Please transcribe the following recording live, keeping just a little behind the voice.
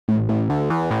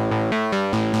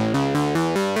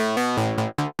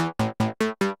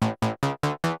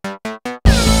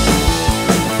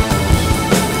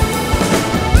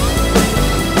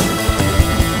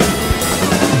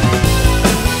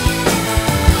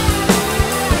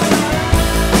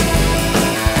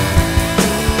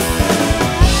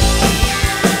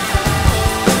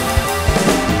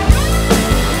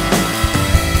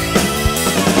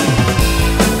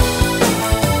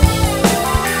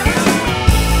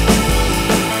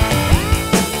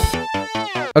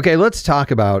Okay, let's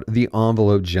talk about the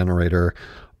envelope generator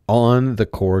on the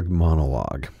Korg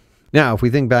Monologue. Now, if we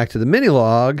think back to the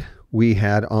Minilogue, we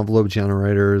had envelope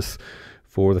generators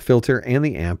for the filter and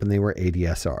the amp, and they were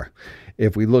ADSR.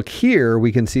 If we look here,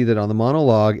 we can see that on the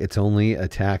Monologue, it's only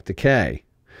attack decay.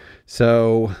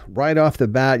 So right off the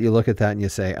bat, you look at that and you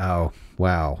say, oh,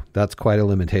 wow, that's quite a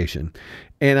limitation.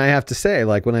 And I have to say,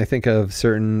 like when I think of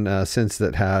certain synths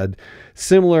that had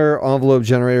similar envelope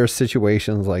generator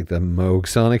situations, like the Moog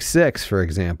Sonic 6, for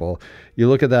example, you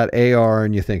look at that AR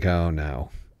and you think, oh no,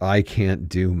 I can't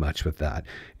do much with that.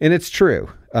 And it's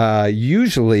true.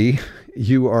 Usually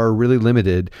you are really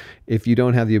limited if you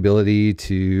don't have the ability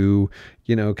to,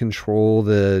 control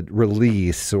the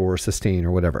release or sustain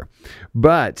or whatever.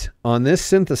 But on this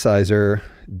synthesizer,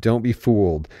 don't be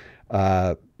fooled.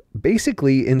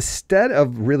 Basically, instead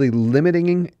of really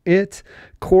limiting it,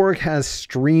 Korg has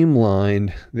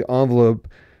streamlined the envelope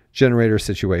generator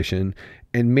situation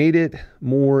and made it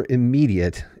more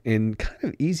immediate and kind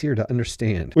of easier to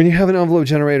understand. When you have an envelope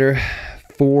generator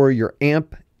for your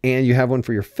amp and you have one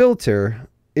for your filter,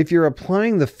 if you're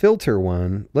applying the filter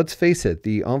one, let's face it,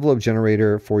 the envelope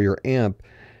generator for your amp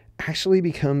actually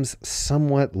becomes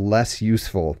somewhat less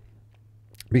useful,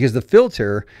 because the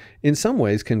filter in some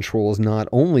ways controls not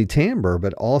only timbre,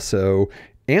 but also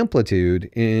amplitude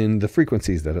in the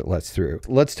frequencies that it lets through.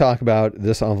 Let's talk about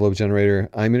this envelope generator.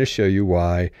 I'm going to show you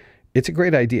why it's a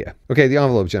great idea. Okay, the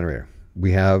envelope generator.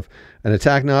 We have an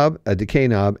attack knob, a decay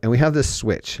knob, and we have this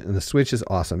switch. And the switch is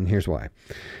awesome. And here's why.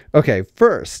 Okay,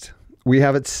 first, we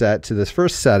have it set to this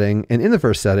first setting. And in the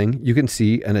first setting, you can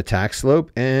see an attack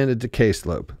slope and a decay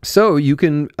slope. So you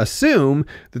can assume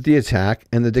that the attack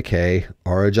and the decay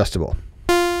are adjustable.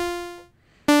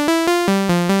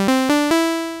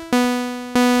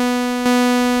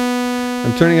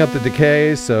 I'm turning up the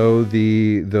decay, so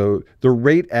the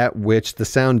rate at which the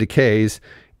sound decays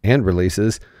and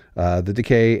releases, the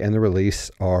decay and the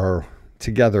release are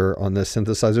together on this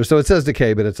synthesizer. So it says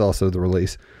decay, but it's also the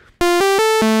release.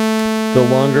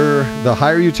 The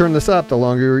higher you turn this up, the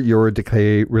longer your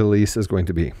decay release is going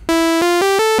to be.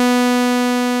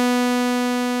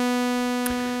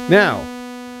 Now,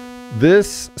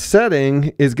 this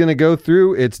setting is going to go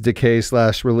through its decay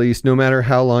 / release no matter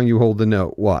how long you hold the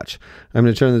note. Watch. I'm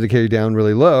going to turn the decay down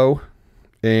really low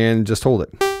and just hold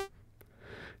it.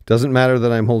 Doesn't matter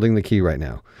that I'm holding the key right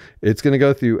now. It's going to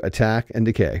go through attack and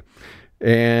decay.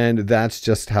 And that's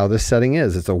just how this setting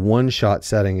is. It's a one-shot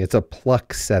setting. It's a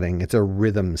pluck setting. It's a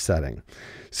rhythm setting.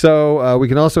 So we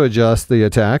can also adjust the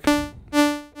attack.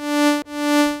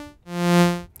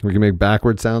 We can make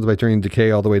backward sounds by turning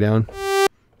decay all the way down.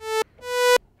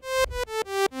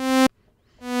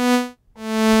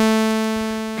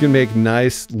 You can make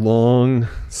nice, long,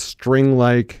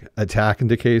 string-like attack and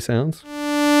decay sounds.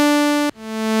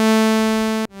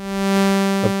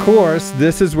 Of course,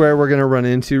 this is where we're going to run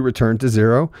into return to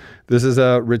zero. This is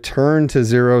a return to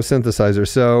zero synthesizer.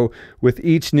 So with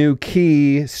each new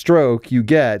key stroke you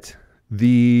get,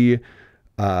 it's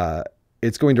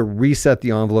going to reset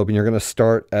the envelope and you're going to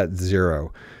start at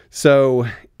zero. So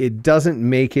it doesn't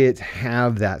make it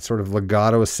have that sort of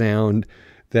legato sound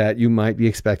that you might be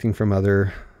expecting from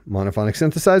other monophonic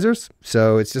synthesizers.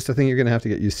 So it's just a thing you're going to have to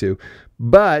get used to.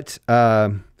 But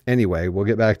anyway, we'll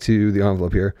get back to the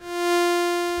envelope here.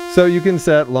 So you can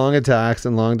set long attacks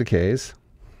and long decays.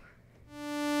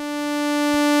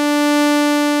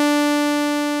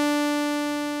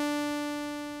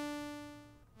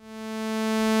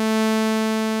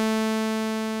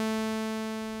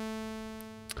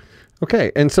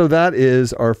 Okay, and so that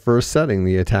is our first setting,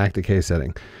 the attack decay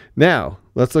setting. Now,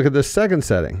 let's look at the second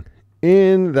setting.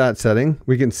 In that setting,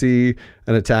 we can see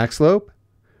an attack slope,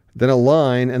 then a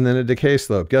line, and then a decay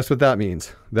slope. Guess what that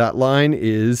means? That line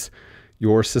is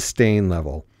your sustain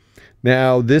level.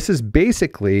 Now, this is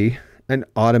basically an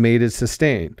automated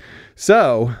sustain.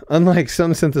 So, unlike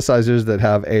some synthesizers that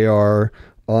have AR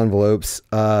envelopes,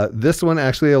 this one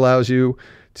actually allows you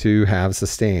to have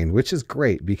sustain, which is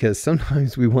great because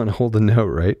sometimes we want to hold a note,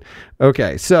 right?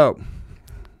 Okay, so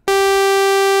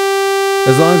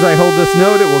as long as I hold this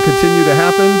note, it will continue to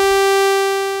happen.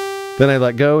 Then I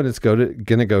let go and it's going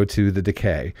to go to the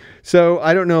decay. So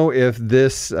I don't know if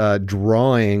this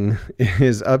drawing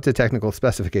is up to technical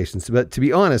specifications, but to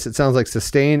be honest, it sounds like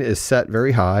sustain is set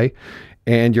very high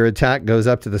and your attack goes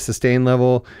up to the sustain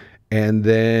level and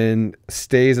then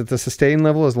stays at the sustain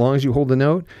level as long as you hold the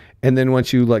note. And then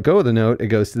once you let go of the note, it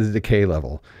goes to the decay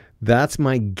level. That's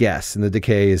my guess. And the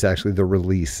decay is actually the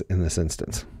release in this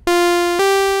instance.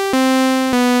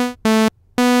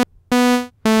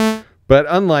 But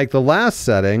unlike the last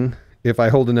setting, if I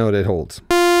hold a note, it holds.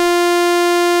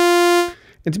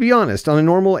 And to be honest, on a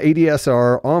normal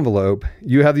ADSR envelope,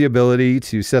 you have the ability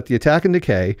to set the attack and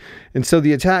decay. And so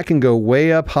the attack can go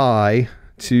way up high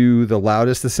to the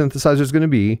loudest the synthesizer is going to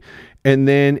be. And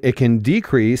then it can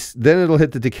decrease, then it'll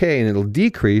hit the decay and it'll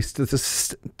decrease to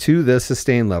the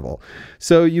sustain level.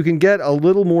 So you can get a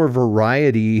little more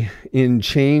variety in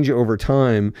change over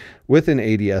time with an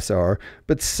ADSR,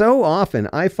 but so often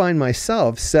I find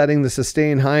myself setting the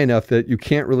sustain high enough that you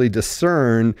can't really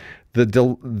discern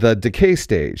the decay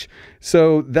stage.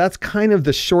 So that's kind of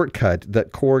the shortcut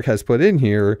that Korg has put in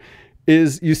here,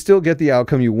 is you still get the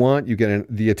outcome you want, you get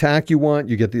the attack you want,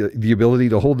 you get the ability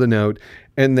to hold the note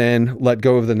and then let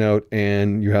go of the note,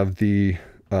 and you have the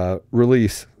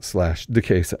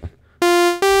release/decay sound.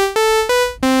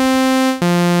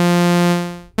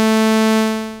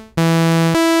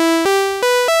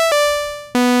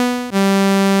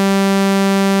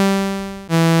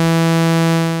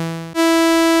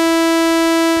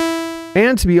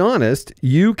 And to be honest,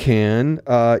 you can,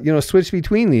 switch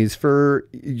between these for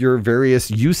your various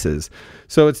uses.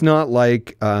 So it's not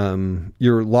like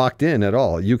you're locked in at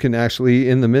all. You can actually,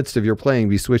 in the midst of your playing,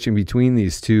 be switching between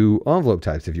these two envelope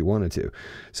types if you wanted to.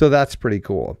 So that's pretty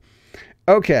cool.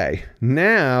 Okay,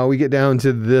 now we get down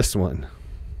to this one.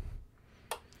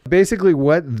 Basically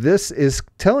what this is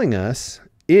telling us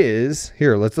is,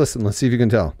 here, let's listen. Let's see if you can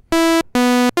tell.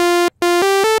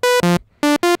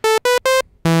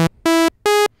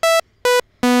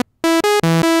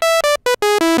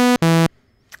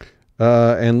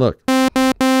 And look,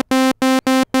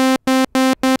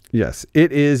 yes,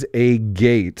 it is a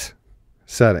gate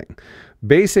setting.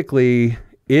 Basically,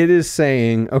 it is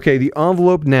saying, okay, the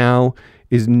envelope now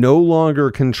is no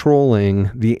longer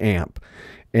controlling the amp.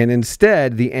 And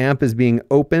instead, the amp is being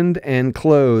opened and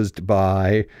closed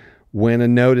by when a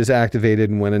note is activated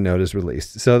and when a note is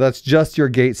released. So that's just your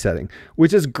gate setting,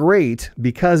 which is great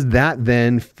because that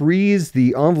then frees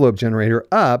the envelope generator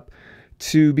up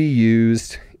to be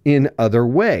used in other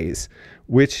ways,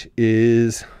 which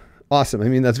is awesome. I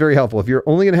mean, that's very helpful. If you're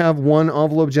only going to have one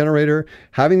envelope generator,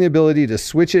 having the ability to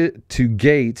switch it to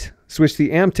gate, switch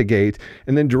the amp to gate,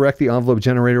 and then direct the envelope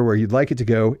generator where you'd like it to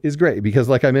go is great. Because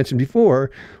like I mentioned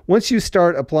before, once you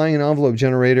start applying an envelope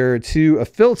generator to a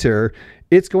filter,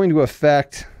 it's going to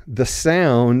affect the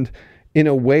sound in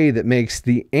a way that makes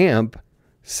the amp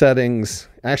settings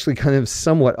actually kind of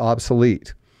somewhat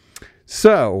obsolete.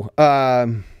 So,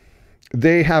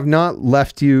 they have not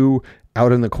left you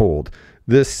out in the cold.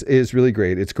 This is really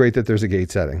great. It's great that there's a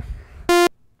gate setting.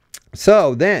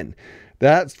 So then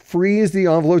that frees the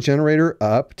envelope generator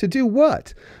up to do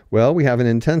what? Well, we have an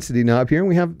intensity knob here and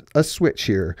we have a switch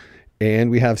here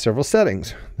and we have several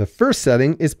settings. The first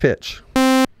setting is pitch.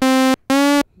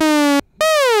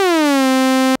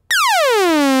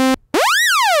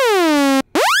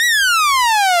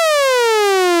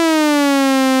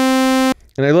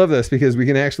 And I love this because we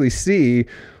can actually see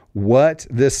what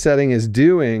this setting is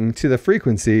doing to the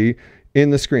frequency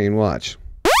in the screen. Watch.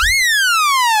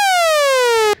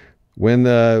 When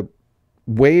the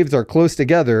waves are close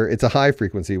together, it's a high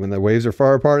frequency. When the waves are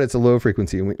far apart, it's a low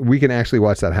frequency. And we can actually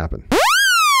watch that happen.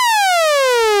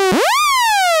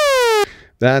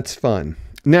 That's fun.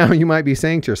 Now you might be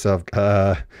saying to yourself,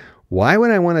 why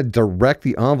would I want to direct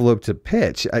the envelope to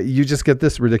pitch? You just get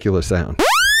this ridiculous sound.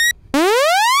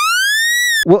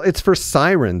 Well, it's for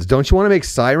sirens. Don't you want to make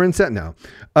siren set? No.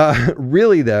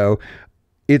 Really, though,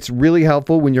 it's really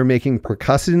helpful when you're making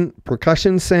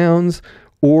percussion sounds,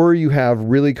 or you have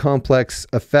really complex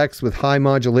effects with high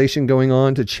modulation going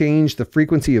on. To change the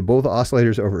frequency of both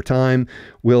oscillators over time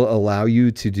will allow you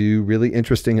to do really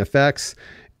interesting effects.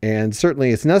 And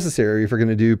certainly it's necessary if you're going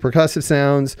to do percussive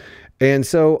sounds. And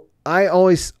so I've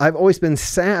always been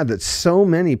sad that so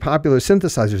many popular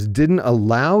synthesizers didn't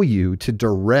allow you to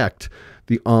direct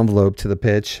the envelope to the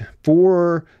pitch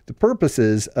for the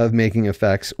purposes of making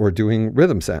effects or doing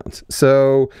rhythm sounds.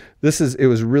 So it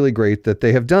was really great that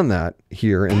they have done that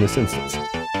here in this instance.